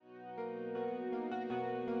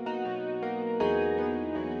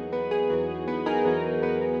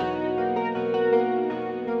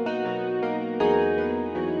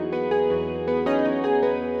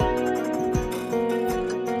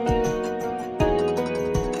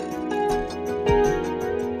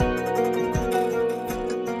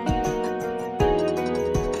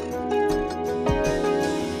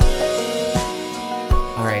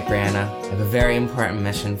very important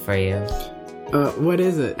mission for you. What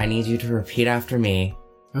is it? I need you to repeat after me.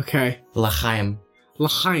 Okay. L'chaim.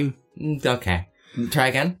 L'chaim. Okay. Try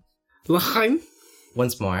again. L'chaim.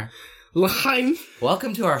 Once more. L'chaim.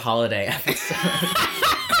 Welcome to our holiday episode.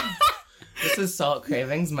 This is Salt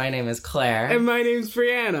Cravings. My name is Claire. And my name's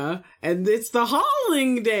Brianna. And it's the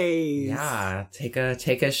holidays. Yeah. Take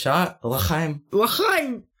a shot. L'chaim.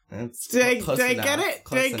 L'chaim. Did I enough. get it?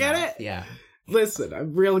 Close Did I get enough. it? Yeah. Listen,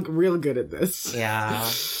 I'm real good at this. Yeah.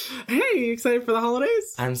 Hey, you excited for the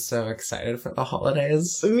holidays? I'm so excited for the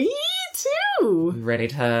holidays. Me too. Ready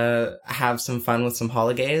to have some fun with some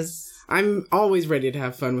holidays? I'm always ready to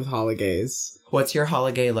have fun with holidays. What's your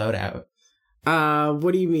holiday loadout?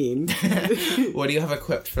 What do you mean? What do you have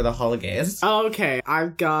equipped for the holidays? Oh, okay,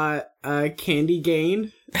 I've got candy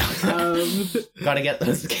cane. Gotta get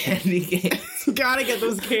those candy gains. Gotta get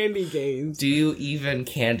those candy gains. Do you even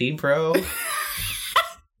candy, bro?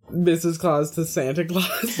 Mrs. Claus to Santa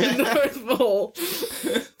Claus in North Pole.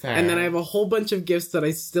 And then I have a whole bunch of gifts that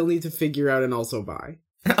I still need to figure out and also buy.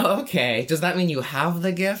 Okay. Does that mean you have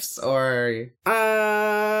the gifts, or...? I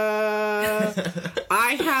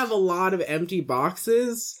have a lot of empty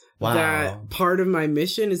boxes. Wow. That part of my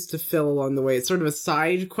mission is to fill along the way. It's sort of a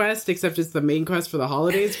side quest, except it's the main quest for the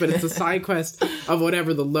holidays, but it's a side quest of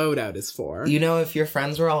whatever the loadout is for. You know, if your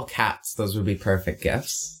friends were all cats, those would be perfect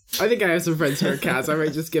gifts. I think I have some friends who are cats. I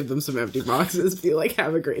might just give them some empty boxes, be like,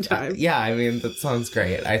 have a great time. Yeah, I mean, that sounds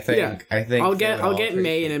great. I think I'll get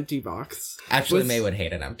May an empty box. Actually, May would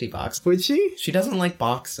hate an empty box. Would she? She doesn't like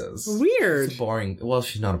boxes. Weird. She's boring. Well,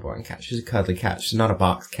 she's not a boring cat. She's a cuddly cat. She's not a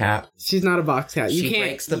box cat. She's not a box cat. She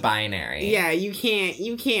breaks the binary. Yeah, you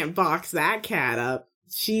can't box that cat up.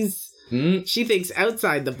 She thinks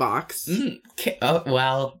outside the box.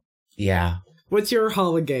 Well, yeah. What's your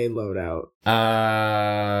holiday loadout?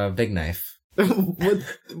 Big knife.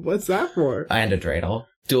 What's that for? And a dreidel.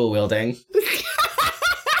 Dual wielding.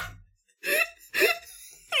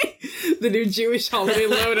 The new Jewish holiday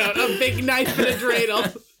loadout, a big knife and a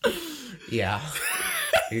dreidel. Yeah.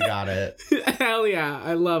 You got it. Hell yeah.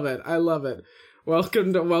 I love it.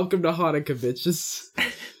 Welcome to Hanukkah, bitches.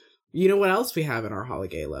 You know what else we have in our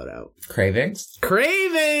holiday loadout? Cravings?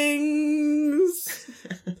 Cravings!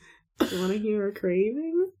 You want to hear a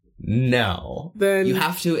craving? No. Then you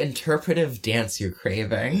have to interpretive dance your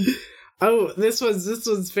craving. Oh, this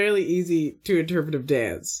one's fairly easy to interpretive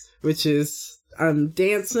dance, which is I'm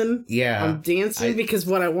dancing. Yeah. I'm dancing because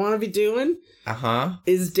what I want to be doing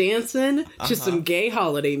is dancing to some gay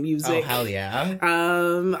holiday music. Oh, hell yeah.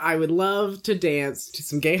 I would love to dance to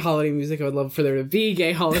some gay holiday music. I would love for there to be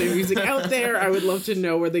gay holiday music out there. I would love to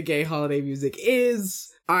know where the gay holiday music is.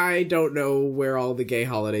 I don't know where all the gay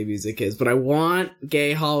holiday music is, but I want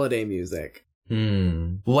gay holiday music.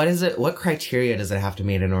 What is it? What criteria does it have to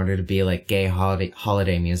meet in order to be like gay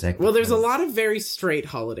holiday music? Well, there's a lot of very straight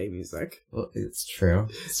holiday music. Well, it's true.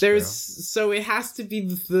 So it has to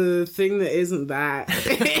be the thing that isn't that.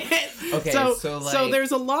 Okay, so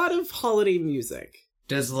there's a lot of holiday music.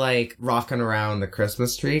 Does, like, rockin' around the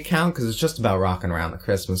Christmas tree count? Because it's just about rocking around the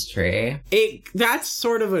Christmas tree. That's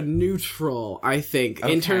sort of a neutral, I think,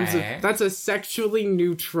 in terms of... That's a sexually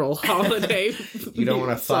neutral holiday. You don't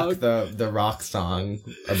want to fuck the rock song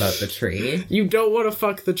about the tree. You don't want to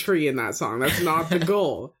fuck the tree in that song. That's not the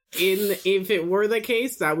goal. If it were the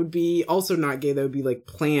case, that would be also not gay. That would be, like,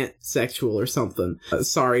 plant sexual or something.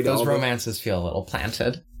 Sorry to Those romances feel a little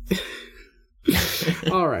planted.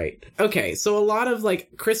 All right. Okay, so a lot of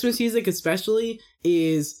like Christmas music especially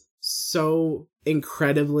is so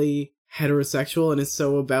incredibly heterosexual and it's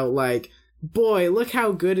so about like, boy, look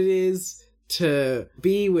how good it is to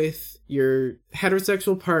be with your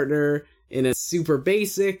heterosexual partner in a super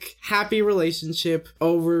basic, happy relationship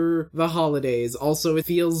over the holidays. Also, it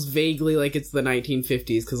feels vaguely like it's the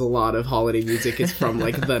 1950s because a lot of holiday music is from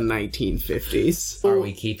like the 1950s. Are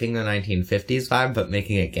we keeping the 1950s vibe but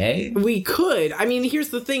making it gay? We could. I mean,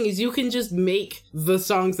 here's the thing is you can just make the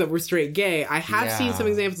songs that were straight gay. I have seen some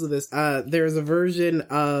examples of this. There's a version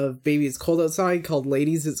of Baby It's Cold Outside called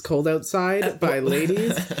Ladies It's Cold Outside by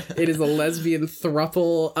Ladies. It is a lesbian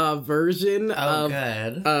thruple version of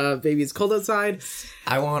Baby It's Cold Outside.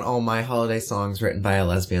 I want all my holiday songs written by a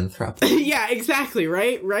lesbian thruple. Yeah, exactly,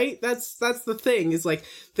 right? That's the thing, is like,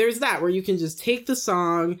 there's that, where you can just take the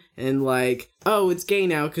song and, like, oh, it's gay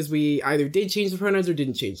now because we either did change the pronouns or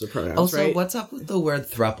didn't change the pronouns, Also, right? what's up with the word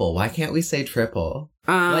thruple? Why can't we say triple?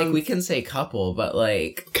 Like, we can say couple, but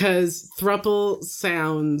like... Because thruple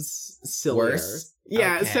sounds sillier. Worse?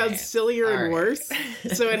 Yeah, Okay. it sounds sillier and All right. worse.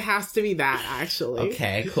 So it has to be that, actually.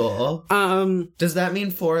 Okay, cool. Does Does that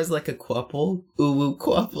mean 4 is like a quapple? Ooh,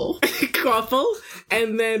 quapple. quaffle,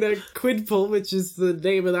 and then a quidple, which is the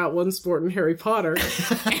name of that one sport in Harry Potter.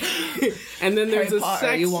 And then there's Harry a Potter,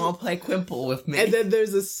 sex... you want to play quimple with me? And then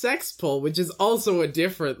there's a sex pull, which is also a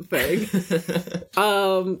different thing.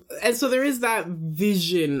 And so there is that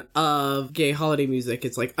vision of gay holiday music.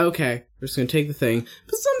 It's like, okay, we're just gonna take the thing.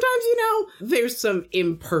 But sometimes, you know, there's some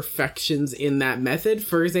imperfections in that method.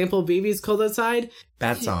 For example, Baby's Cold Outside.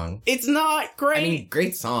 Bad song. It's not great. I mean,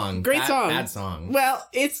 great song. Great song. Bad song. Well,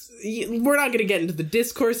 we're not gonna get into the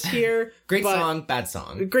discourse here. Great but- song, bad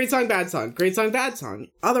song. Great song, bad song. Great song, bad song.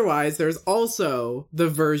 Otherwise, there's also the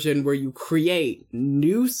version where you create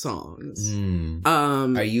new songs.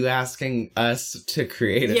 Are you asking us to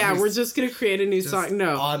create a Yeah, new we're just gonna create a new just song.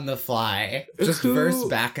 No. on the fly. Just Who- verse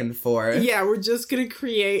back and forth. Yeah, we're just gonna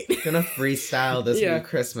create... Gonna freestyle this Yeah. new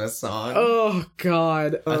Christmas song. Oh,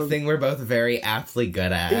 God. A thing we're both very aptly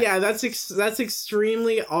good at. Yeah, that's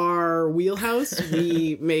extremely our wheelhouse.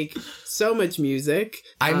 We make so much music.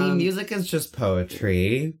 I mean, music is just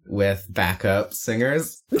poetry with backup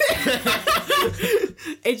singers.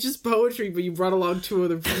 It's just poetry, but you brought along 2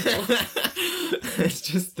 other people. It's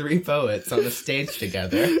just 3 poets on a stage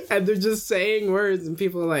together. And they're just saying words, and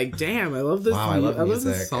people are like, "Damn, I love this. Wow, I love this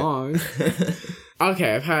music." song."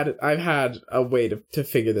 Okay, I've had a way to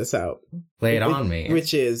figure this out. Lay it on me.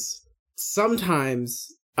 Which is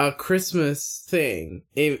sometimes a Christmas thing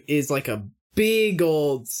is like a big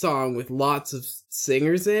old song with lots of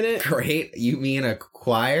singers in it. Great. You mean a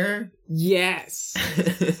choir? Yes.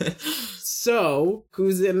 So,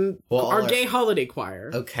 who's in Well, our all gay holiday choir?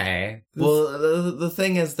 Okay. Well, the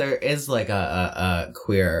thing is, there is like a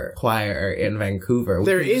queer choir in Vancouver. We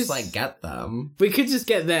There could is- just like get them. We could just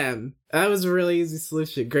get them. That was a really easy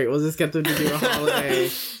solution. Great, we'll just get them to do a holiday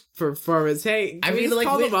performance. Hey, I can we mean, just like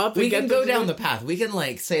call them up and we get can them go to down do- the path. We can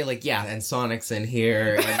like say like, yeah, and Sonic's in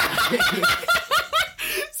here. And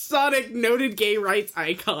Sonic, noted gay rights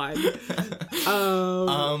icon.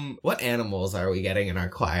 What animals are we getting in our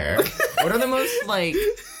choir? What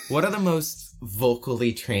are the most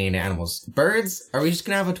vocally trained animals? Birds? Are we just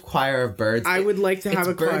gonna have a choir of birds? I would like to have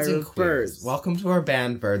a It's birds choir and of queers. birds. Welcome to our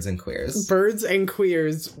band, Birds and Queers. Birds and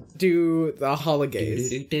queers do the holidays.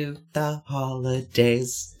 Do the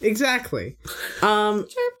holidays. Exactly. Chirp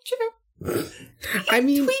chirp. I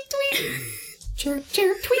mean, Tweet tweet. Chirp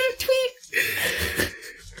chirp tweet tweet.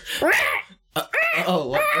 Oh,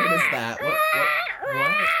 what is that?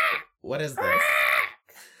 What is this?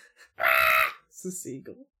 it's a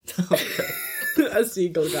seagull. Okay. A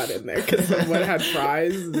seagull got in there because someone had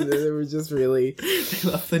fries and they were just really... They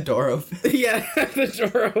left the door open. Yeah, the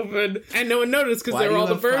door open. And no one noticed because Why there do were you all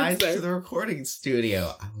the have birds fries there. to the recording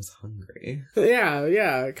studio? I was hungry.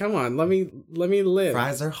 Yeah, come on. Let me live.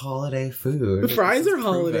 Fries are holiday food. Fries This are is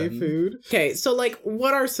holiday proven. food. Okay, so like,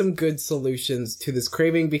 what are some good solutions to this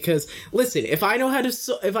craving? Because listen, if I knew how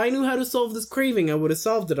to solve this craving, I would have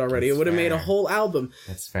solved it already. That's I would have made a fair. whole album.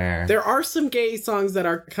 That's fair. There are some gay songs that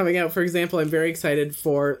are coming out. For example, I'm very excited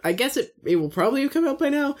for. I guess it will probably have come out by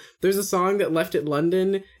now. There's a song that Left It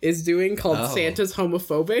London is doing called Oh. "Santa's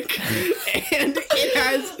Homophobic," and it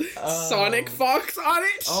has Sonic Fox on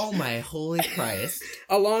it, Oh my holy Christ.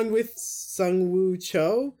 along with Sungwoo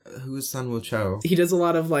Cho. Who's Sunwoo Cho? He does a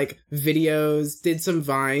lot of like videos, did some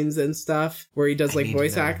vines and stuff where he does I like need to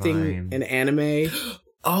voice know acting Vine. in anime.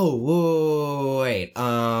 Oh, whoa, wait.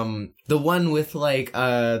 The one with like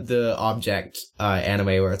the object anime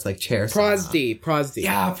where it's like chair. Prosd.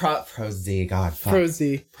 Yeah, Prosd. God, fuck.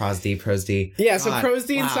 Prosd. Yeah, so God, Prosd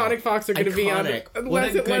and wow. Sonic Fox are going to be on Iconic. What a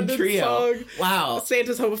Left It good London trio. song. Wow.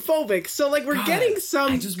 Santa's homophobic. So like we're God, getting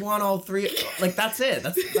some. I just want all 3. Like that's it.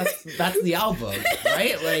 That's the album,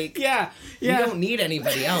 right? Like Yeah. you don't need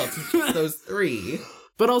anybody else. It's just those 3.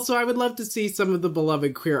 But also, I would love to see some of the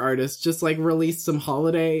beloved queer artists just like release some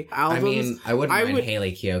holiday albums. I mean, I wouldn't mind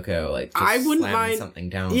Haley Kiyoko like just I wouldn't slamming mind- something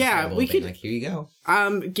down. Yeah, the we thing, could- like here you go.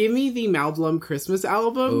 Give me the Malblum Christmas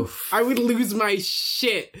album. Oof. I would lose my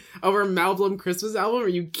shit over Malblum Christmas album. Are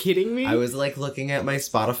you kidding me? I was like looking at my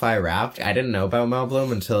Spotify Wrapped. I didn't know about Mel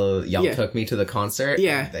Bloom until y'all Yeah. took me to the concert.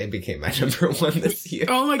 Yeah. and they became my #1 this year.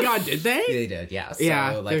 Oh my god, did they? They did, yeah. So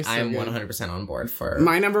Yeah, they're like so I'm good. 100% on board for.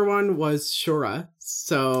 My number 1 was Shura.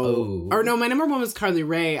 So, Oh. or no, my number 1 was Carly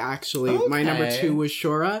Rae. Actually, my number Okay. 2 was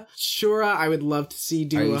Shura. Shura, I would love to see Are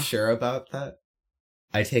do. you sure about that?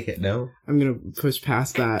 I take it no. I'm gonna push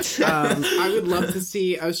past that. I would love to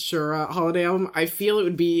see a Shura holiday album. I feel it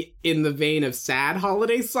would be in the vein of sad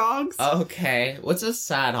holiday songs. Okay. What's a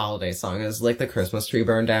sad holiday song? Is like the Christmas tree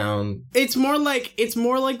burned down? It's more like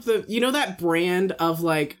the, you know, that brand of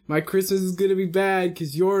like, my Christmas is gonna be bad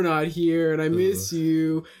because you're not here and I miss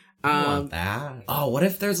you. I want that. Oh, what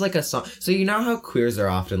if there's like a song? So you know how queers are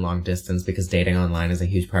often long distance because dating online is a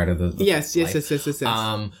huge part of the yes.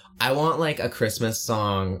 I want like a Christmas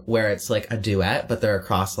song where it's like a duet, but they're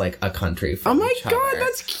across like a country from each other. God,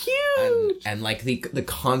 that's cute! And like the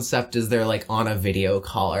concept is they're like on a video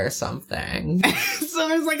call or something. So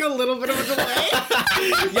there's like a little bit of a delay.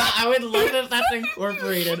 Yeah, I would love if that's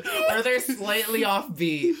incorporated. Or they're slightly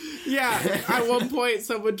offbeat. Yeah, at one point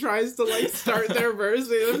someone tries to like start their verse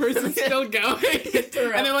and the other person's still going.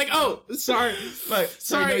 And they're like, oh, sorry.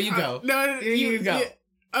 Sorry, no, you go. No, you go.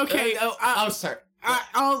 Okay. I'll start.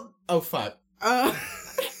 Oh, fuck. God.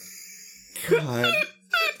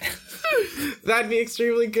 That'd be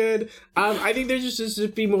extremely good. I think there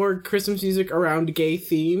should be more Christmas music around gay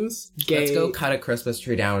themes. Let's go cut a Christmas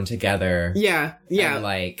tree down together. Yeah. And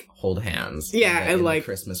like hold hands. Yeah, in like the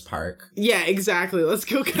Christmas park. Yeah, exactly. Let's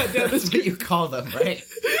go cut down this. That's what you call them, right?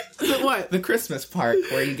 What? The Christmas park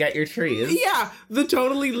where you get your trees. Yeah, the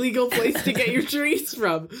totally legal place to get your trees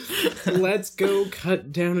from. Let's go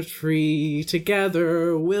cut down a tree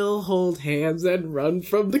together. We'll hold hands and run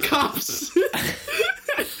from the cops.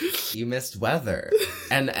 You missed weather.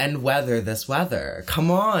 And weather this weather. Come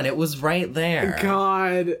on, it was right there.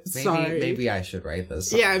 God, sorry. Maybe I should write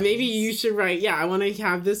this song. Yeah, maybe you should write. Yeah, I want to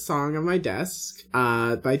have this song on my desk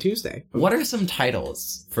by Tuesday. What are some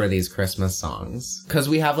titles for these Christmas songs? Because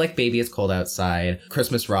we have like Baby It's Cold Outside,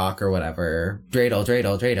 Christmas Rock or whatever. Dreidel,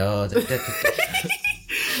 dreidel, dreidel.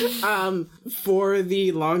 For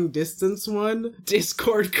the long distance one,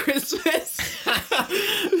 Discord Christmas.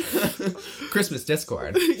 Christmas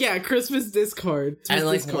Discord. Yeah, Christmas Discord. And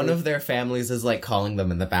like Discord. One of their families is like calling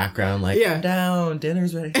them in the background, like, yeah. Come down,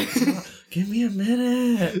 dinner's ready. Give me a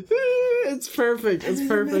minute. It's perfect. It's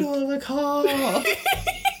perfect. In the middle of a call.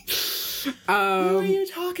 Who are you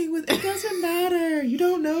talking with? It doesn't matter. You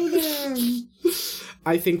don't know them.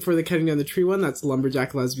 I think for the Cutting Down the Tree one, that's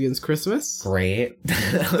Lumberjack Lesbians Christmas. Great.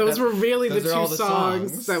 Those were really the two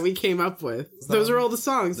songs that we came up with. Those are all the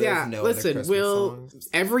songs. There's no listen,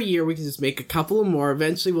 every year we can just make a couple more.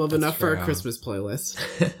 Eventually we'll have enough for our Christmas playlist.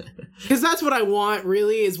 Because that's what I want,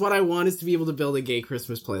 really, is what I want is to be able to build a gay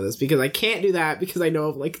Christmas playlist. Because I can't do that because I know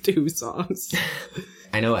of like 2 songs.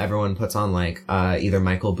 I know everyone puts on like either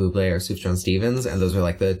Michael Bublé or Sufjan Stevens, and those are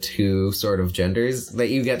like the 2 sort of genders that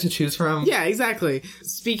you get to choose from. Yeah, exactly.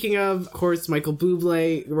 Speaking of course, Michael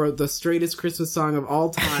Bublé wrote the straightest Christmas song of all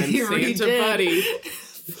time, Santa Buddy.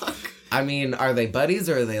 I mean, are they buddies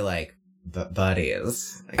or are they like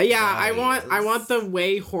buddies? Like, yeah, buddies. I want the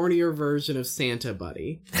way hornier version of Santa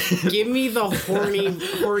Buddy. Give me the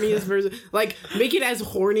horniest version. Like, make it as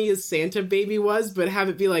horny as Santa Baby was, but have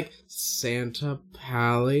it be like Santa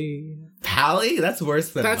Pally. Pally? That's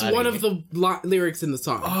worse than That's buddy. One of the lyrics in the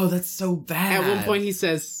song. Oh, that's so bad. At one point he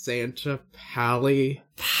says Santa Pally.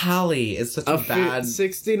 Pally is such a bad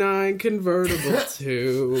 69 convertible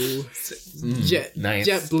to nice.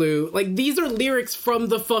 JetBlue. Like, these are lyrics from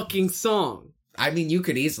the fucking song. I mean, you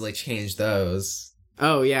could easily change those.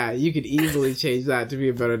 Oh yeah, you could easily change that to be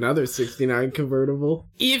about another 69 convertible.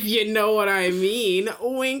 If you know what I mean.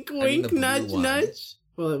 Wink, wink, nudge, nudge.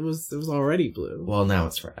 Well, it was already blue. Well, now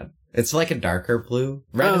it's red. It's like a darker blue.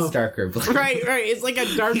 Red is darker blue. Right. It's like a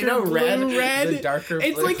darker blue red. The darker blue.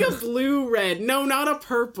 It's like a blue red. No, not a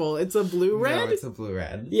purple. It's a blue red. No, it's a blue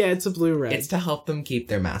red. Yeah, it's a blue red. It's to help them keep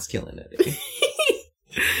their masculinity.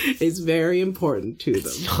 It's very important to them.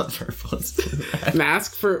 It's not purple, it's blue red.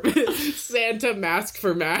 Mask for Santa, mask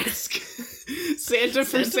for mask. Santa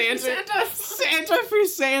for Santa. Santa for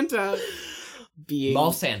Santa.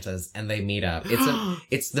 Mall Santas, and they meet up.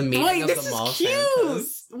 It's the meeting of the Mall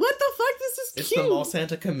Santas. What the fuck? This is cute. It's the Mall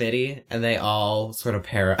Santa committee, and they all sort of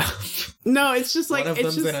pair up. No, it's just like one of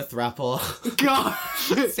them's in a throuple. God,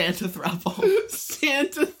 Santa throuple.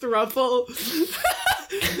 Santa throuple,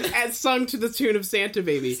 and sung to the tune of Santa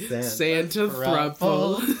Baby. Santa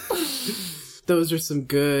throuple. Those are some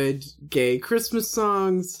good gay Christmas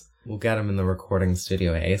songs. We'll get them in the recording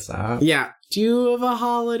studio ASAP. Yeah. Do you have a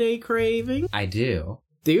holiday craving? I do.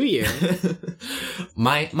 Do you?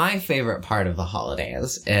 My favorite part of the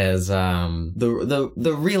holidays is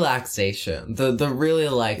the relaxation, the really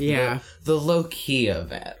like the low key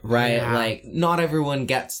of it, right? Yeah. Like not everyone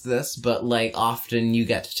gets this, but like often you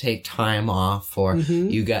get to take time off, or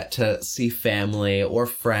you get to see family or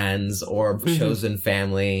friends or chosen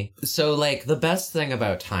family. So like the best thing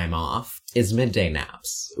about time off is midday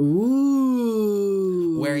naps.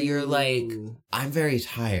 Ooh. Where you're like, I'm very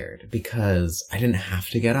tired because I didn't have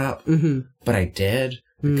to get up, but I did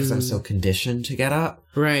because I'm so conditioned to get up.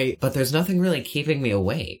 Right. But there's nothing really keeping me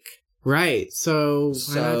awake. Right. So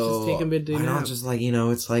why not just take a midday nap? Why not just like,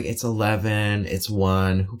 it's like, it's 11, it's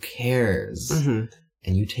 1, who cares? And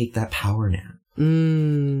you take that power nap. Do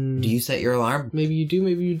you set your alarm? Maybe you do,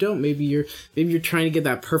 maybe you don't. Maybe you're trying to get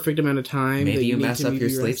that perfect amount of time. Maybe you mess up your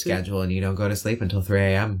sleep schedule and you don't go to sleep until 3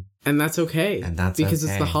 a.m. And that's okay. And that's because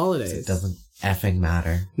it's the holidays. It doesn't effing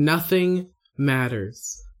matter. Nothing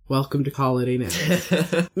matters. Welcome to holiday naps.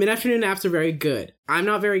 Mid-afternoon naps are very good. I'm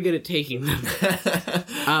not very good at taking them.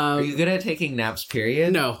 Are you good at taking naps,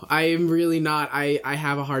 period? No, I am really not. I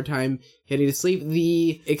have a hard time getting to sleep.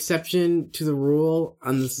 The exception to the rule,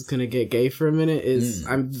 and this is going to get gay for a minute, is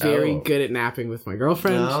I'm very good at napping with my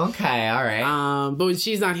girlfriend. Okay, all right. But when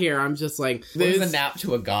she's not here, I'm just like... What is a nap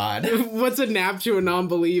to a god? What's a nap to a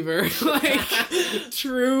non-believer? Like,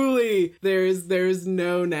 truly, there's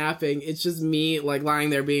no napping. It's just me, like,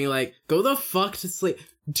 lying there being like, go the fuck to sleep.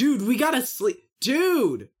 Dude, we gotta sleep.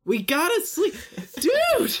 Dude, we gotta sleep.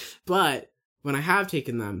 Dude! But when I have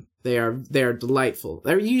taken them, they are delightful.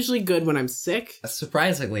 They're usually good when I'm sick.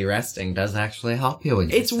 Surprisingly, resting does actually help you when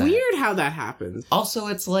you're sick. It's weird how that happens. Also,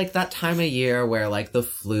 it's like that time of year where like the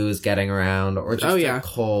flu is getting around, or just a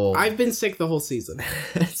cold. I've been sick the whole season.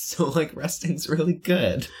 So like resting's really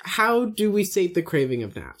good. How do we sate the craving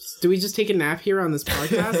of naps? Do we just take a nap here on this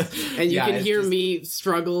podcast? And you can hear me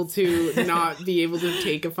struggle to not be able to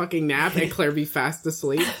take a fucking nap and Claire be fast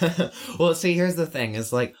asleep? Well, see, here's the thing,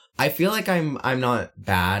 is like, I feel like I'm not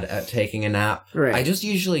bad at taking a nap. Right. I just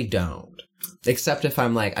usually don't. Except if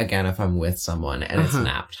I'm like, again, if I'm with someone and it's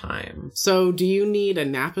nap time. So do you need a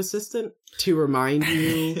nap assistant to remind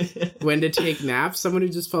you when to take naps? Someone who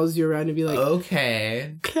just follows you around and be like,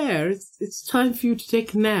 okay, Claire, it's time for you to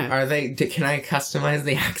take a nap. Are they, can I customize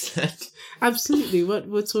the accent? Absolutely.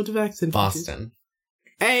 What sort of accent? Boston.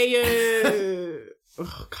 Hey,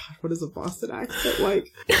 oh god, what is a Boston accent like?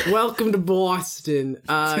 Welcome to Boston.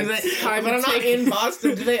 But I'm not in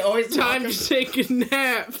Boston. Do they always time to take a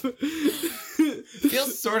nap?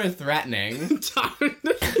 Feels sort of threatening.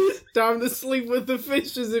 Time to sleep with the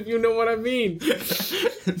fishes, if you know what I mean.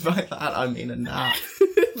 By that, I mean a nap.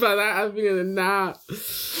 By that, I mean a nap.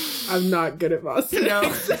 I'm not good at Boston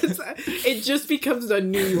accents. It just becomes a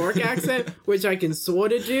New York accent, which I can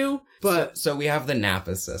sort of do, but... So we have the nap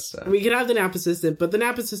assistant. We can have the nap assistant, but the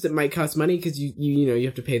nap assistant might cost money because you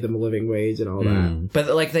have to pay them a living wage and all that.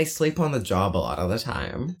 But, like, they sleep on the job a lot of the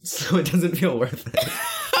time, so it doesn't feel worth it.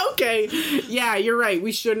 Okay. Yeah, you're right.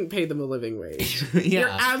 We shouldn't pay them a living wage. Yeah. You're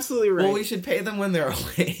absolutely right. Well, we should pay them when they're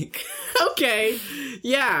awake. Okay.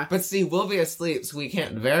 Yeah. But see, we'll be asleep, so we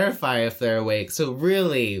can't verify if they're awake. So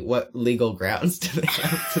really, what legal grounds do they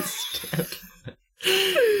have to stand?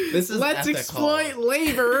 This is Let's ethical. exploit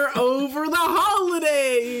labor over the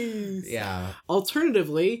holidays. Yeah.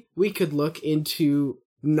 Alternatively, we could look into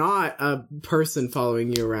not a person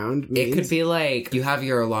following you around. It could be like, you have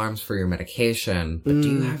your alarms for your medication, but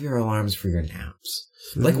do you have your alarms for your naps?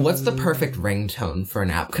 Like, what's the perfect ringtone for a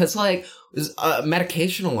nap? Because, like, a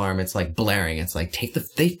medication alarm, it's like blaring. It's like, put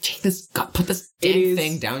this dang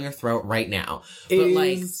thing down your throat right now. But,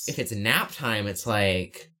 like, if it's nap time, it's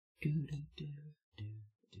like...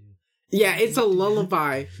 Yeah, it's a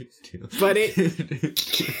lullaby, but it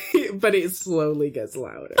slowly gets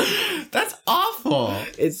louder. That's awful.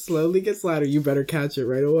 It slowly gets louder. You better catch it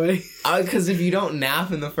right away. Because if you don't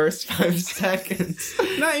nap in the first 5 seconds,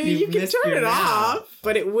 no, I mean you can turn it off,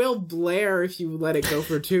 but it will blare if you let it go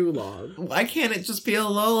for too long. Why can't it just be a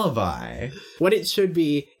lullaby? What it should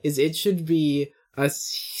be is a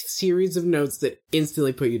series of notes that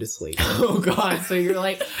instantly put you to sleep. Oh god, so you're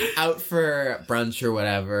like out for brunch or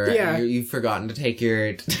whatever, yeah, and you've forgotten to take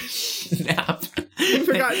your nap. You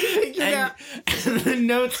forgot to take your nap. And the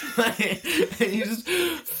notes play, and you just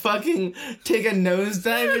fucking take a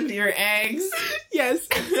nosedive into your eggs. Yes,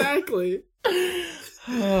 exactly.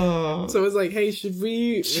 Oh. So it's like, hey, should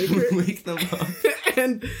we Wake them up?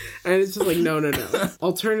 and it's just like, no.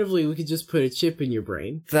 Alternatively, we could just put a chip in your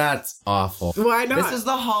brain. That's awful. Why not? This is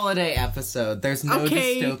the holiday episode. There's no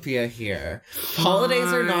dystopia here. Fine.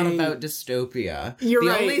 Holidays are not about dystopia. You're The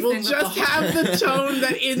right. only We'll thing that just have the tone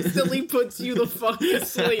that instantly puts you the fuck to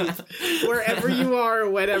sleep. Wherever you are,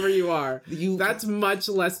 whenever you are. That's much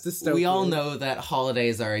less dystopian. We all know that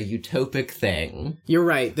holidays are a utopic thing. You're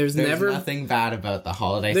right. There's never nothing bad about the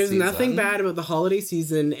holiday There's season. nothing bad about the holiday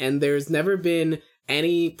season, and there's never been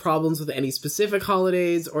any problems with any specific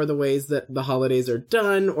holidays or the ways that the holidays are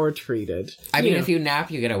done or treated. I mean, if you nap,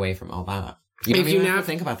 you get away from all that. You don't even have to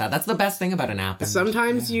think about that. That's the best thing about a nap.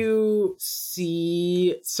 Sometimes you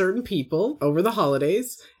see certain people over the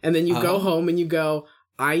holidays, and then you go home and you go,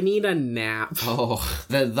 I need a nap. Oh,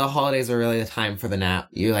 the holidays are really the time for the nap.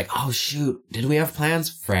 You're like, oh shoot, did we have plans?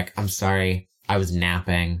 Frick, I'm sorry. I was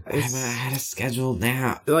napping. I had a scheduled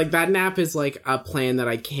nap. Like, that nap is like a plan that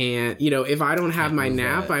I can't, if I don't have my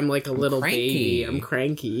nap, I'm like a little baby. I'm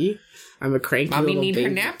cranky. I'm a cranky Mommy little baby.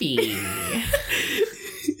 Mommy need her nappy.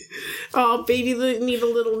 Oh, baby need a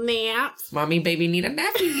little nap. Mommy, baby need a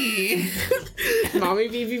nappy. Mommy,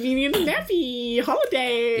 baby need a nappy.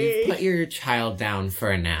 Holiday. You put your child down for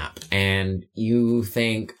a nap, and you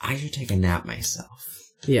think, I should take a nap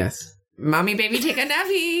myself. Yes. Mommy, baby, take a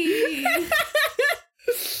nappy.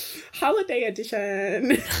 Holiday edition.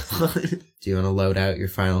 Do you want to load out your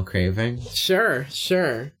final craving? Sure.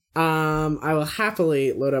 I will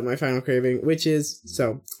happily load up my final craving, which is,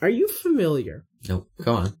 are you familiar? Nope.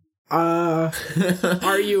 Go on.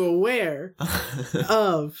 Are you aware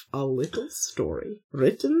of a little story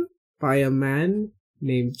written by a man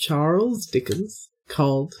named Charles Dickens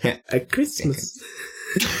called A Christmas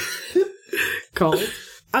called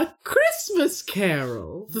A Christmas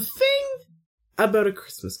Carol? The thing about A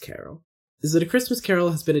Christmas Carol is that A Christmas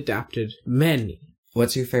Carol has been adapted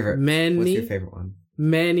What's your favorite? What's your favorite one?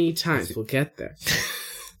 Many times. We'll get there.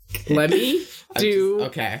 Let me do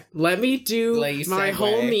my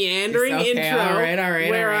whole meandering intro all right,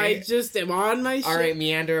 where I just am on my shit. All right,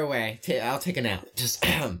 meander away. I'll take a nap. Just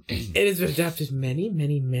It has been adapted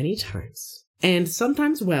many times. And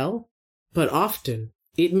sometimes well, but often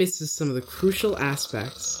it misses some of the crucial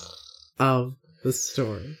aspects of the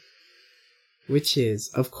story. Which is,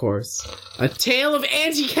 of course, a tale of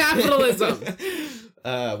anti-capitalism.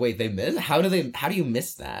 Wait, they miss? How do you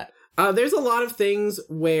miss that? There's a lot of things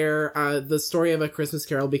where the story of A Christmas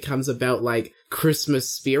Carol becomes about, like, Christmas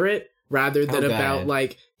spirit rather than about,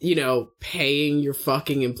 like, paying your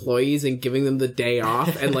fucking employees and giving them the day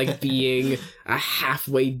off and, like, being a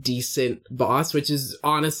halfway decent boss, which is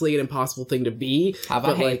honestly an impossible thing to be. Have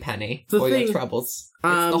a hay penny for your troubles.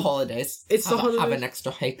 It's the holidays. Have an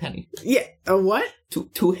extra hay penny. Yeah, a what?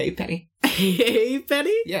 Two hay penny. Hay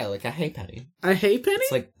penny? Yeah, like a hay penny. A hay penny?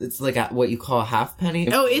 It's like what you call a half penny.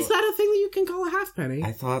 Oh, is that a thing that you can call a half penny?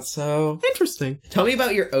 I thought so. Interesting. Tell me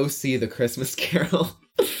about your OC, The Christmas Carol.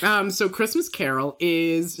 So Christmas Carol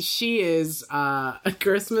she is a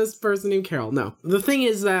Christmas person named Carol. No. The thing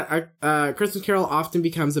is that Christmas Carol often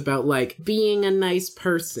becomes about, like, being a nice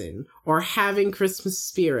person or having Christmas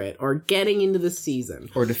spirit or getting into the season.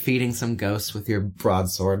 Or defeating some ghosts with your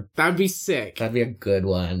broadsword. That'd be sick. That'd be a good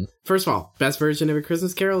one. First of all, best version of A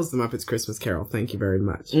Christmas Carol is The Muppets Christmas Carol. Thank you very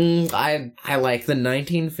much. I like the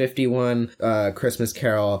 1951 Christmas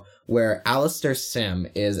Carol where Alistair Sim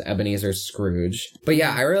is Ebenezer Scrooge. But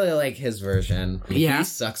yeah, I really like his version. Yeah. He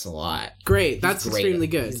sucks a lot. Great. That's extremely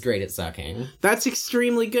good. He's great at sucking. That's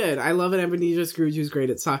extremely good. I love an Ebenezer Scrooge who's great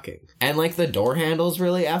at sucking. And, like, the door handle's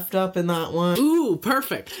really effed up in that one. Ooh,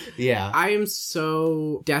 perfect. Yeah. I am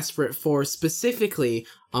so desperate for specifically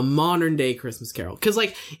a modern day Christmas Carol. Because,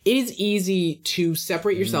 like, it is easy to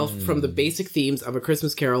separate yourself from the basic themes of A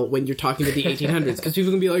Christmas Carol when you're talking to the 1800s. Because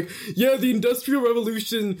people can be like, yeah, the Industrial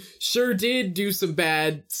Revolution sure did do some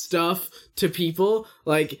bad stuff to people.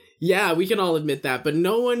 Like, yeah, we can all admit that, but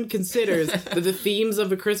no one considers that the themes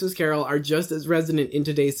of A Christmas Carol are just as resonant in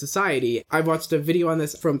today's society. I watched a video on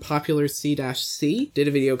this from Popular C-C, did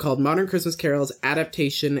a video called Modern Christmas Carols,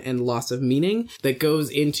 Adaptation and Loss of Meaning, that goes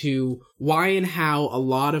into why and how a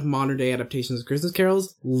lot of modern day adaptations of Christmas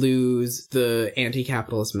carols lose the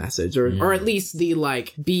anti-capitalist message, or at least the,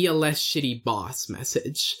 like, be a less shitty boss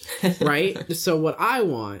message, right? So what I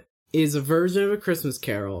want is a version of A Christmas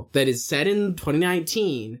Carol that is set in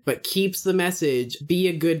 2019, but keeps the message, be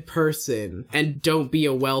a good person, and don't be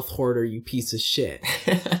a wealth hoarder, you piece of shit.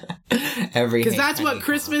 Every Because that's what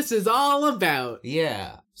Christmas is all about.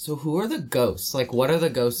 Yeah. So who are the ghosts? Like, what are the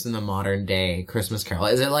ghosts in the modern day Christmas Carol?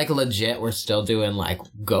 Is it like legit we're still doing like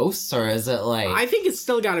ghosts, or is it like... I think it's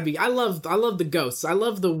still gotta be. I love the ghosts. I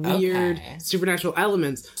love the weird supernatural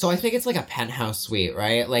elements. So I think it's like a penthouse suite,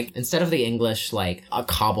 right? Like, instead of the English, like, a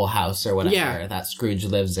cobble house or whatever that Scrooge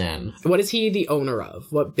lives in. What is he the owner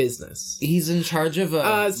of? What business? He's in charge of a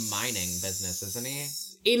mining business, isn't he?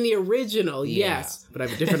 In the original, yes. But I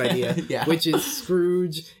have a different idea, which is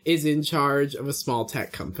Scrooge is in charge of a small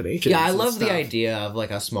tech company. Yeah, I love the idea of,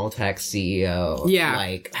 like, a small tech CEO. Yeah.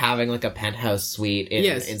 Like, having, like, a penthouse suite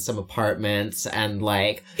in some apartments, and,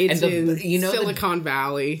 like... It's in Silicon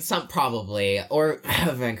Valley. Probably. Or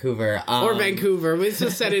Vancouver. Or Vancouver. Let's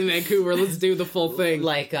just set it in Vancouver. Let's do the full thing.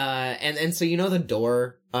 Like, and so, the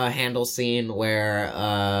door... handle scene where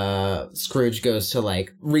Scrooge goes to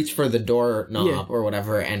like reach for the door knob or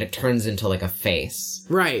whatever, and it turns into like a face.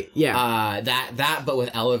 Right. Yeah. That but with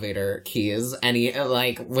elevator keys, and he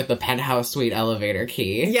like with the penthouse suite elevator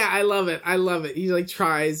key. Yeah, I love it. He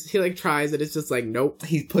tries, and it's just like nope.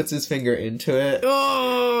 He puts his finger into it.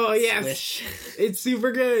 Oh yes, Swish. It's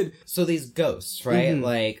super good. So these ghosts, right? Mm-hmm.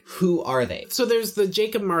 Like, who are they? So there's the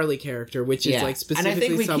Jacob Marley character, which is like specifically and I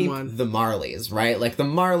think we someone. Keep the Marleys, right? Like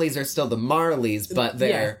the Marleys are still the Marleys, but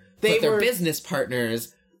they're business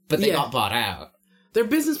partners, but they got bought out. They're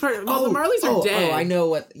business partners. Well, the Marleys are dead. Oh, I know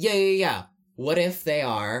what. Yeah. What if they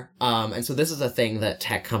are? And so this is a thing that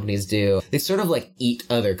tech companies do. They sort of like eat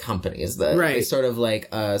other companies. They sort of like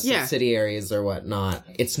subsidiaries or whatnot.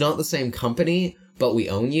 It's not the same company, but we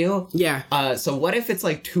own you. Yeah. So what if it's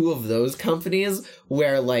like two of those companies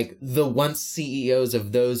where like the once CEOs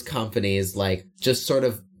of those companies like just sort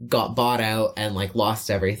of got bought out and like lost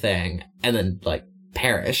everything and then like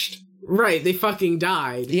perished. Right, they fucking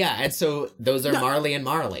died. Yeah, and so those are Marley and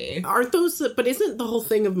Marley. Aren't those... But isn't the whole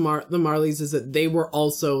thing of the Marleys is that they were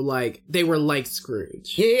also like... They were like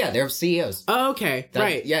Scrooge. Yeah, they're CEOs. Oh, okay,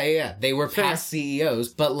 right. Yeah. They were past CEOs,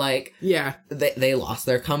 but like... Yeah. They lost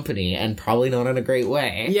their company, and probably not in a great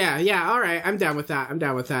way. Yeah, alright, I'm down with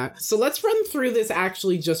that. So let's run through this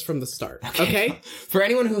actually just from the start, okay? For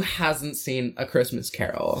anyone who hasn't seen A Christmas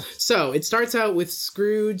Carol. So, it starts out with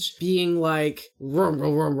Scrooge being like... about...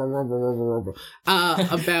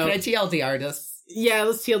 Can I TLDR this? Yeah,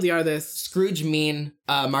 let's TLDR this. Scrooge mean,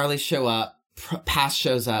 Marley show up, past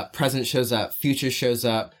shows up, present shows up, future shows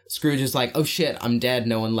up. Scrooge is like, oh shit, I'm dead,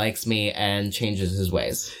 no one likes me, and changes his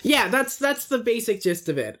ways. Yeah, that's the basic gist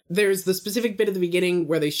of it. There's the specific bit at the beginning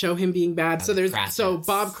where they show him being bad. So there's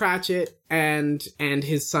Bob Cratchit and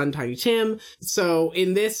his son Tiny Tim. So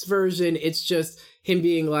in this version, it's just him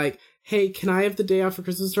being like, hey, can I have the day off for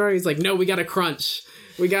Christmas tomorrow? He's like, no, we gotta crunch.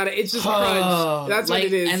 It's just crunch. That's like,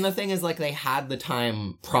 what it is. And the thing is, like, they had the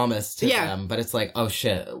time promised to them, but it's like, oh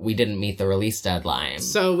shit, we didn't meet the release deadline.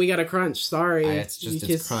 So we gotta crunch. Sorry.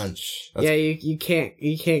 It's crunch. You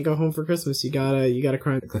can't go home for Christmas. You gotta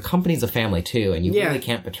crunch. The company's a family too, and you really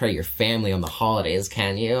can't betray your family on the holidays,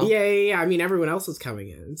 can you? Yeah. I mean, everyone else is coming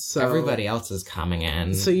in. So everybody else is coming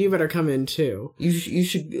in. So you better come in too. You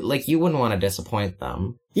should, like, you wouldn't want to disappoint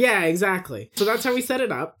them. Yeah, exactly. So that's how we set it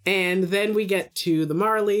up. And then we get to the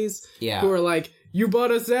Marleys, who are like, you bought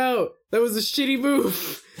us out. That was a shitty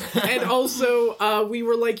move. And also, we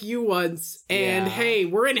were like you once. And hey,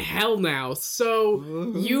 we're in hell now.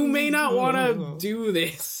 So you may not want to do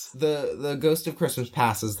this. The Ghost of Christmas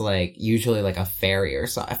Past is like usually like a fairy or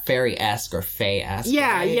a fairy-esque or fae-esque.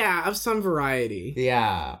 Yeah, of some variety.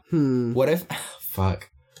 Yeah. What if... Fuck.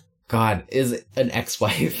 God, is it an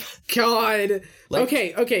ex-wife? God. Like,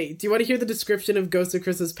 okay. Do you want to hear the description of Ghost of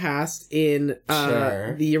Christmas Past in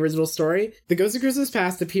the original story? The Ghost of Christmas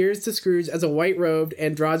Past appears to Scrooge as a white-robed,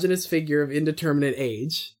 androgynous figure of indeterminate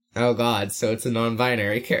age. Oh God, so it's a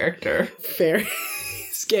non-binary character. Fair.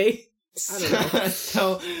 It's gay. I don't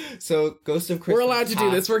know. So Ghost of Christmas We're allowed to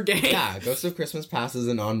do this, we're gay. Yeah, Ghost of Christmas Past is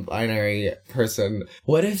a non-binary person.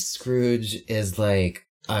 What if Scrooge is like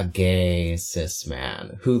a gay cis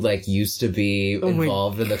man who like used to be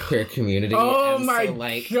involved in the queer community? Oh and my so,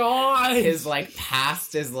 like, God! His like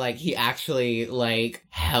past is like he actually like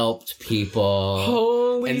helped people.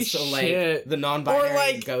 Holy and so shit. Like the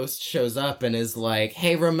non-binary ghost shows up and is like,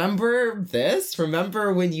 hey, remember this?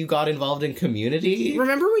 Remember when you got involved in community?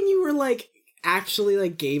 Remember when you were like actually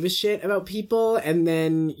like gave a shit about people and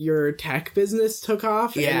then your tech business took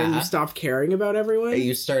off and then you stopped caring about everyone?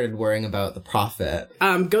 You started worrying about the profit.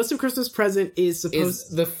 Ghost of Christmas Present is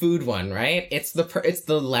the food one, right? It's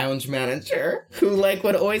the lounge manager who like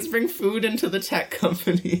would always bring food into the tech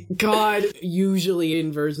company. God, usually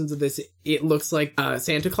in versions of this it looks like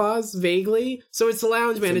Santa Claus vaguely. So it's a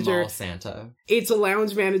lounge manager. It's a mall Santa. It's a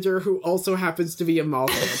lounge manager who also happens to be a mall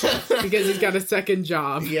Santa because he's got a second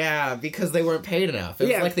job. Yeah, because they weren't paid enough. It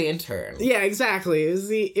was like the intern. Yeah, exactly.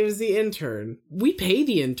 It was the intern. We pay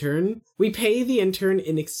the intern. We pay the intern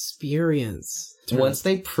in experience. Once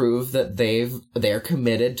they prove that they're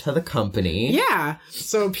committed to the company. Yeah.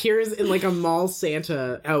 So appears in like a mall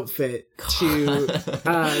Santa outfit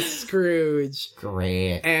to Scrooge.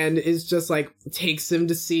 Great. And is just like takes him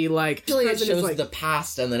to see like actually it shows the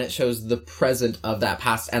past and then it shows the present of that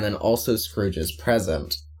past and then also Scrooge's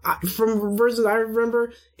present. From versions I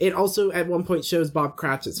remember, it also at one point shows Bob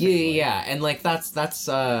Cratchit's family. Yeah, and like that's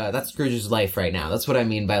Scrooge's life right now. That's what I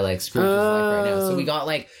mean by like Scrooge's life right now. So we got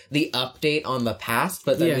like the update on the past,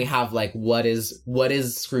 but then we have like what is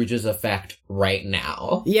Scrooge's effect right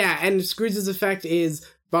now. Yeah, and Scrooge's effect is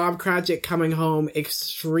Bob Cratchit coming home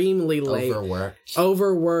extremely late,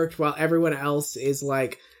 overworked, while everyone else is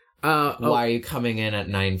like. Why are you coming in at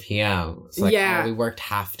 9 p.m.? It's like, we worked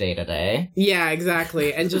half day today. Yeah,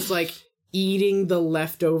 exactly. And just like eating the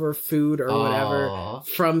leftover food or whatever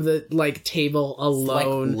from the like table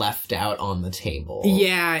alone. Like left out on the table.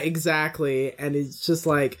 Yeah, exactly. And it's just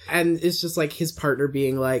like his partner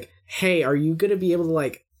being like, hey, are you gonna be able to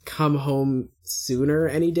like come home sooner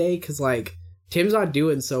any day? 'Cause like Tim's not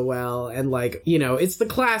doing so well. And like, you know, it's the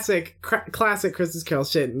classic Christmas Carol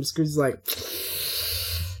shit. And Scrooge's like,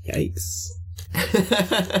 yikes.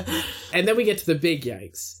 And then we get to the big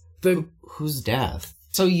yikes. Whose death?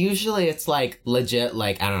 So usually it's like legit,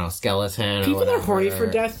 like, I don't know, skeleton people or whatever. Are horny for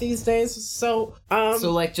death these days. So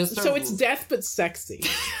like just so it's death but sexy.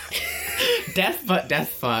 Death but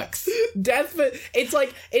death fucks. Death but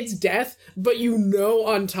it's death, but you know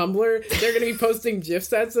on Tumblr they're gonna be posting GIF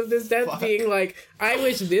sets of this death being like, I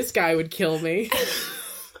wish this guy would kill me.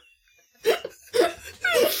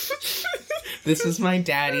 This is my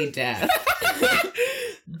daddy death.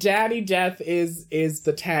 Daddy Death is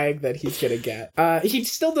the tag that he's gonna get. He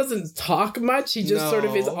still doesn't talk much. He just sort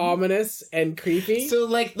of is ominous and creepy. So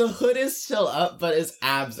like the hood is still up, but his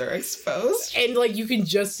abs are exposed, and like you can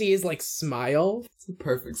just see his like smile. It's a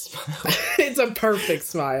perfect smile. It's a perfect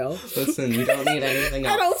smile. Listen, you don't need anything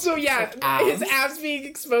else. And also, his abs being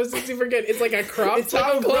exposed is super good. It's like a crop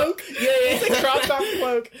top cloak. It's a crop top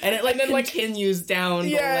cloak, and it then continues down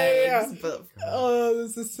the legs. But... Oh,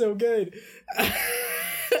 this is so good.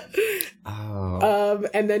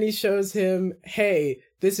 And then he shows him, hey,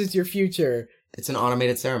 this is your future. It's an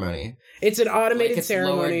automated ceremony. It's an automated it's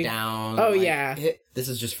ceremony. Lowered down. Oh, yeah. This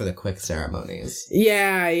is just for the quick ceremonies.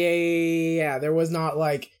 Yeah. There was not,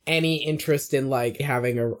 like, any interest in, like,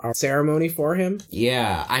 having a ceremony for him.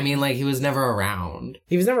 Yeah. I mean, like, he was never around.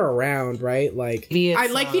 He was never around, right? Like, I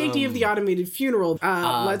like the idea of the automated funeral.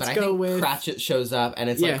 Let's go with... Cratchit shows up, and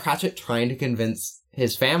it's like Cratchit trying to convince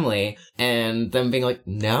his family, and them being like,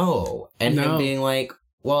 no. And him being like,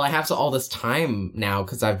 well, I have all this time now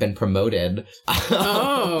because I've been promoted.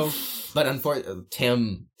 Oh. But unfortunately,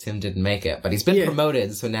 Tim didn't make it. But he's been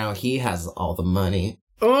promoted, so now he has all the money.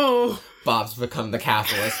 Oh. Bob's become the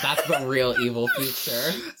capitalist. That's the real evil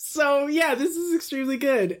future. So, yeah, this is extremely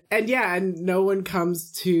good. And and no one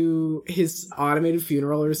comes to his automated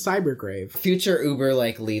funeral or his cyber grave. Future Uber,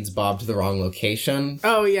 like, leads Bob to the wrong location.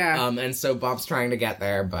 Oh, yeah. And so Bob's trying to get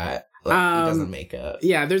there, but... he doesn't make it.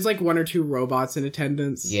 Yeah, there's like one or two robots in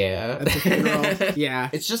attendance. Yeah. At the funeral. Yeah.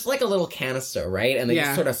 It's just like a little canister, right? And they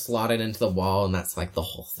just sort of slot it into the wall, and that's like the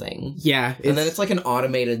whole thing. Yeah. And then it's like an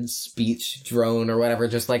automated speech drone or whatever,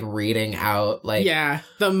 just like reading out like... Yeah,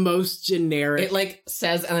 the most generic... It like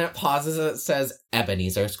says, and then it pauses and it says,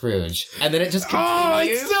 Ebenezer Scrooge. And then it just continues. Oh,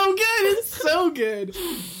 it's so good! It's so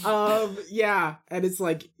good! Yeah, and it's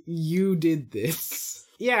like, you did this.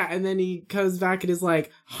 Yeah, and then he comes back and is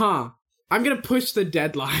like, I'm gonna push the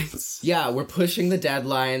deadlines. Yeah, we're pushing the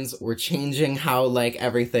deadlines. We're changing how, like,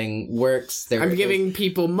 everything works. I'm giving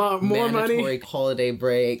people more money. Mandatory holiday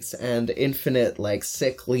breaks and infinite, like,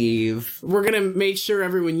 sick leave. We're gonna make sure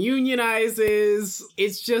everyone unionizes.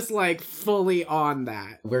 It's just, like, fully on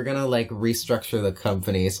that. We're gonna, like, restructure the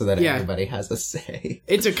company so that everybody has a say.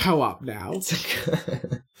 It's a co-op now.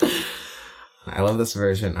 I love this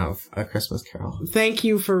version of A Christmas Carol. Thank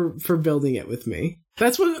you for building it with me.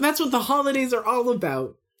 That's what the holidays are all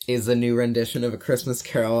about. Is a new rendition of A Christmas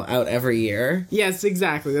Carol out every year? Yes,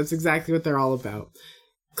 exactly. That's exactly what they're all about.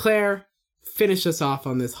 Claire, finish us off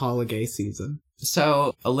on this holiday season.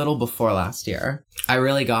 So, a little before last year, I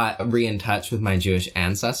really got in touch with my Jewish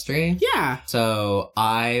ancestry. Yeah. So,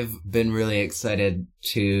 I've been really excited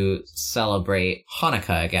to celebrate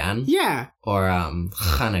Hanukkah again. Yeah. Or,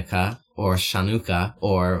 Hanukkah. Or Chanukah.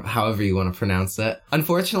 Or however you want to pronounce it.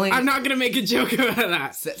 Unfortunately... I'm not gonna make a joke about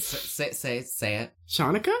that. Say it.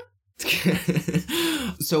 Chanukah?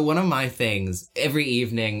 So one of my things, every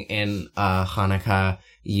evening in Hanukkah,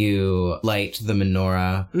 you light the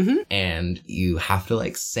menorah and you have to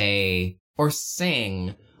like say or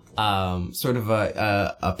sing sort of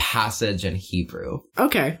a passage in Hebrew.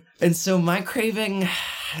 Okay. And so my craving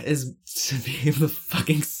is to be able to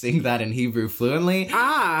fucking sing that in Hebrew fluently.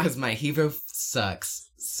 Because my Hebrew sucks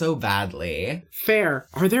so badly. Fair.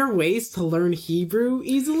 Are there ways to learn Hebrew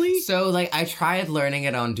easily? So, like, I tried learning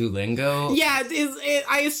it on Duolingo. Yeah,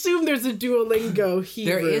 I assume there's a Duolingo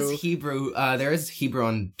Hebrew. There is Hebrew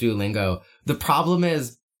on Duolingo. The problem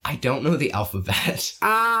is, I don't know the alphabet.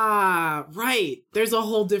 Right. There's a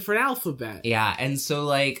whole different alphabet. Yeah, and so,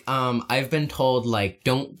 like, I've been told, like,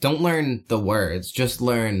 don't learn the words, just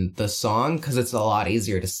learn the song, because it's a lot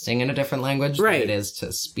easier to sing in a different language than it is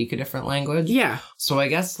to speak a different language. Yeah. So I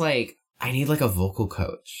guess, like, I need, like, a vocal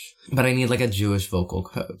coach. But I need, like, a Jewish vocal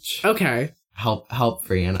coach. Okay. Help,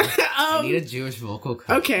 Brianna. I need a Jewish vocal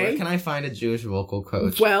coach. Okay. Where can I find a Jewish vocal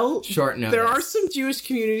coach? Well, short notice. There are some Jewish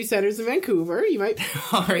community centers in Vancouver. You might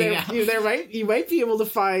you might be able to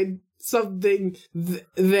find something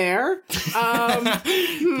there.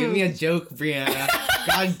 Give me a joke, Brianna.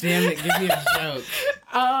 God damn it, give me a joke.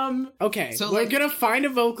 Okay. So we're gonna find a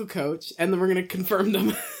vocal coach and then we're gonna confirm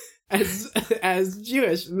them as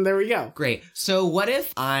Jewish, and there we go. Great. So what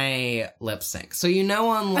if I lip sync? So you know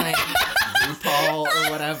on like RuPaul or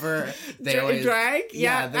whatever, they always drag.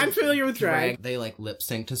 Yeah, I'm familiar with drag. They like lip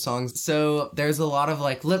sync to songs. So there's a lot of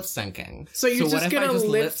like lip syncing. So you're just gonna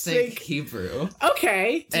lip sync Hebrew?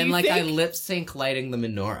 Okay. I lip sync lighting the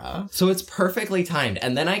menorah. So it's perfectly timed,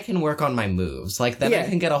 and then I can work on my moves. Like then I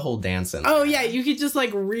can get a whole dance in. Oh yeah, you could just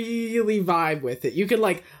like really vibe with it. You could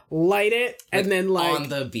like light it and then like on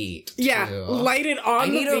the beat. Yeah, too. Light it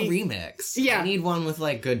on the beat. I need a remix. Yeah, I need one with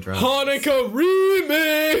like good drums. Hanukkah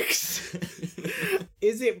remix.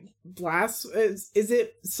 Is it is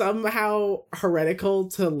it somehow heretical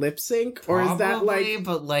to lip sync, or Probably, is that like?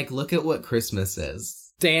 But like, look at what Christmas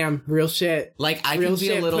is. Damn, real shit. Like I can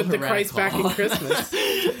be a little Put heretical. the Christ back in Christmas.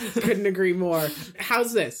 Couldn't agree more.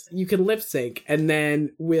 How's this? You can lip sync, and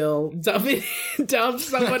then we'll dub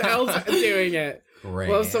someone else doing it. Great.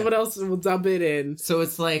 Well, someone else will dub it in. So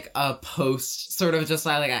it's like a post, sort of just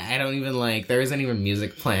like I don't even like. There isn't even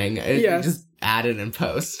music playing. Yeah. Just add it in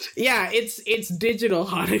post. Yeah, it's digital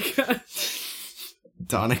Hanukkah.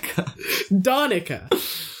 Donica.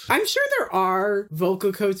 I'm sure there are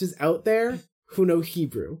vocal coaches out there who know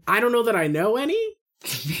Hebrew. I don't know that I know any.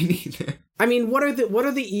 Me neither. I mean, what are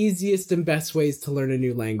the easiest and best ways to learn a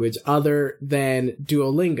new language other than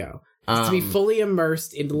Duolingo? To be fully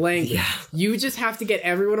immersed in the language. Yeah. You just have to get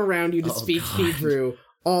everyone around you to speak Hebrew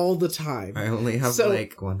all the time. I only have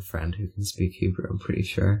like one friend who can speak Hebrew, I'm pretty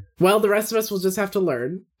sure. Well, the rest of us will just have to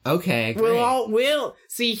learn. Okay, great. We'll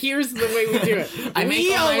see, here's the way we do it.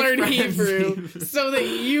 We all learn Hebrew so that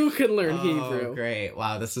you can learn Hebrew. Great.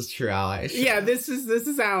 Wow, this is true allyship. Yeah, this is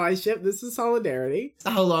allyship. This is solidarity.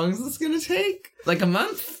 How long is this gonna take? Like a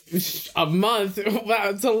month? A month?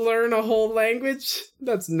 Wow, to learn a whole language?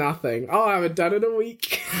 That's nothing. I'll have it done in a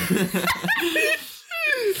week.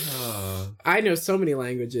 I know so many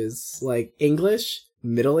languages, like English,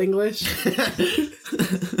 Middle English.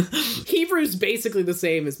 Hebrew's basically the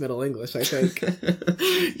same as Middle English, I think.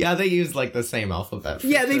 Yeah, they use like the same alphabet.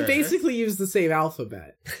 They basically use the same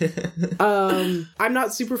alphabet. I'm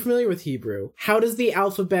not super familiar with Hebrew. How does the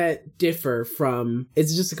alphabet differ from?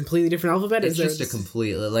 Is it just a completely different alphabet? It's just a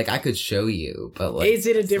completely like I could show you, but like is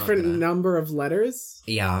it a different number of letters?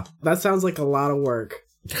 Yeah, that sounds like a lot of work.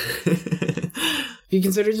 You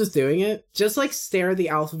consider just doing it? Just like stare at the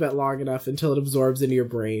alphabet long enough until it absorbs into your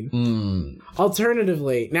brain.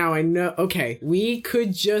 Alternatively, now I know, okay, we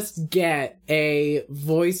could just get a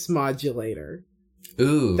voice modulator.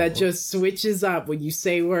 Ooh. That just switches up when you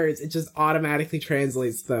say words, it just automatically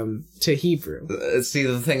translates them to Hebrew. See,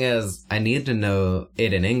 the thing is, I need to know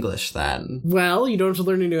it in English then. Well, you don't have to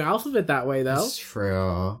learn a new alphabet that way, though. That's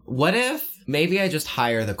true. What if Maybe I just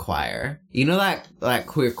hire the choir. You know that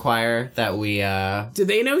queer choir that we Do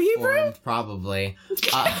they know Hebrew? formed? Probably.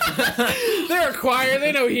 They're a choir.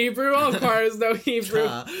 They know Hebrew. All choirs know Hebrew.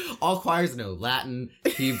 All choirs know Latin,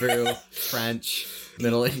 Hebrew, French,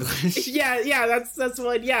 Middle English. Yeah, that's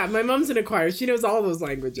what. Yeah, my mom's in a choir. She knows all those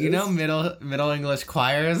languages. You know Middle English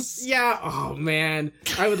choirs? Yeah. Oh man,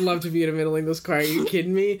 I would love to be in a Middle English choir. Are you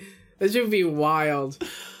kidding me? That should be wild.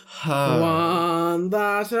 One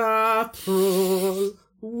that April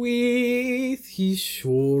with his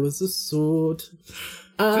shoulders a sword.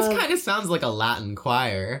 This kind of sounds like a Latin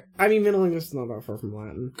choir. I mean, Middle English is not that far from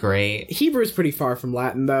Latin. Great. Hebrew's pretty far from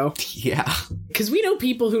Latin, though. Yeah. Because we know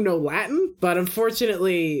people who know Latin, but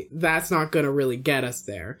unfortunately, that's not going to really get us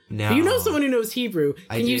there. No. If you know someone who knows Hebrew,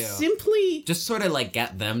 can you do. simply Just sort of like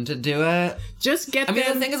get them to do it. just get I mean,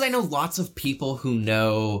 them... the thing is, I know lots of people who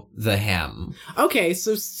know the hymn. Okay,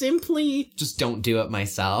 so simply... Just don't do it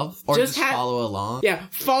myself. Or Just just follow along. Yeah,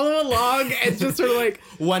 follow along and just sort of like...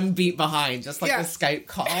 One beat behind, just like Yeah. the Skype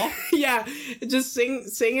call. Yeah, just sing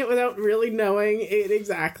it without really knowing it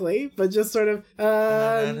exactly, but just sort of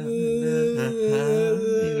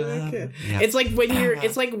It's like when you're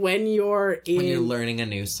in When you're learning a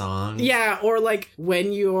new song. yeah, or like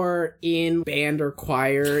when you're in band or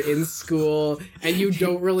choir in school and you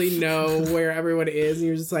don't really know where everyone is and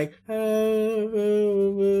you're just like where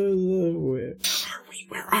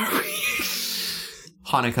are we?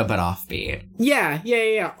 Hanukkah, but offbeat.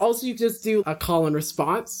 Yeah. Also, you just do a call and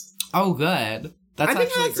response. Oh, good. That's I think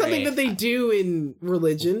actually that's something that they do in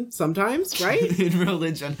religion sometimes, right? In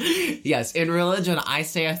religion. Yes, in religion, I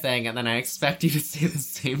say a thing and then I expect you to say the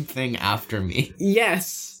same thing after me.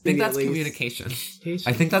 Yes. I think maybe that's at least. communication.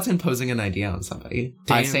 I think that's imposing an idea on somebody.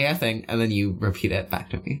 I Damn. say a thing and then you repeat it back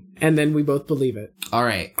to me. And then we both believe it. All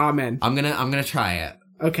right. Amen. I'm gonna try it.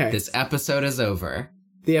 Okay. This episode is over.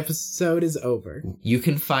 The episode is over. You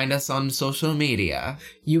can find us on social media.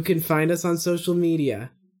 You can find us on social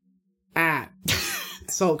media at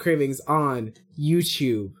Salt Cravings on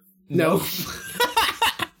YouTube. No.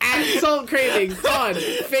 At Salt Cravings on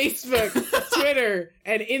Facebook, Twitter,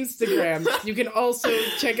 and Instagram. You can also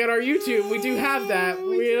check out our YouTube. We do have that.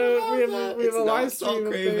 We have a live stream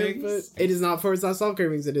up there, but it is not /Salt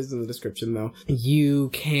Cravings. It is in the description, though. You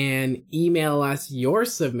can email us your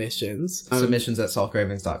submissions. Submissions at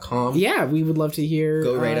saltcravings.com. Yeah, we would love to hear.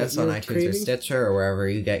 Go rate us on your iTunes or cravings. Stitcher or wherever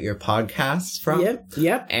you get your podcasts from.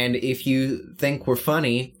 Yep. And if you think we're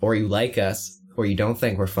funny or you like us or you don't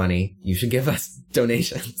think we're funny, you should give us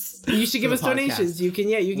donations. You should give for us the podcast. donations. You can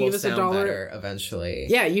give us sound $1. better eventually.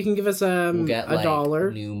 Yeah, you can give us We'll get a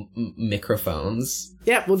 $1. new microphones.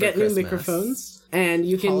 Yeah, we'll for get Christmas. new microphones. And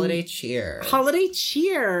you can Holiday cheer. Holiday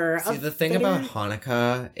cheer. See, the thing about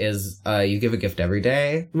Hanukkah is you give a gift every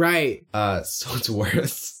day. Right. So it's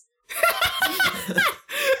worse.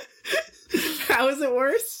 How is it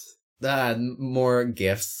worse? More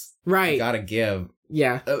gifts. Right. You gotta give.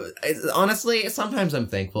 Yeah. Honestly, sometimes I'm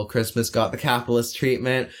thankful Christmas got the capitalist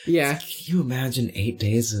treatment. Yeah. Can you imagine 8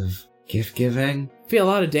 days of gift giving? Be a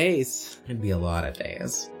lot of days. It'd be a lot of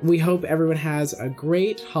days. We hope everyone has a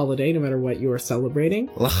great holiday, no matter what you are celebrating.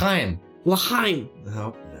 L'chaim. L'chaim.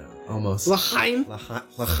 No, almost. L'chaim.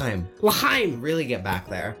 L'chaim. L'chaim. Really get back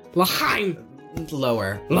there. L'chaim.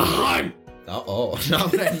 Lower. L'chaim. Oh, not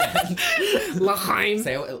what I meant. L'chaim.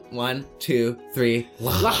 Say it. 1, 2, 3.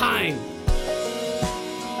 L'chaim.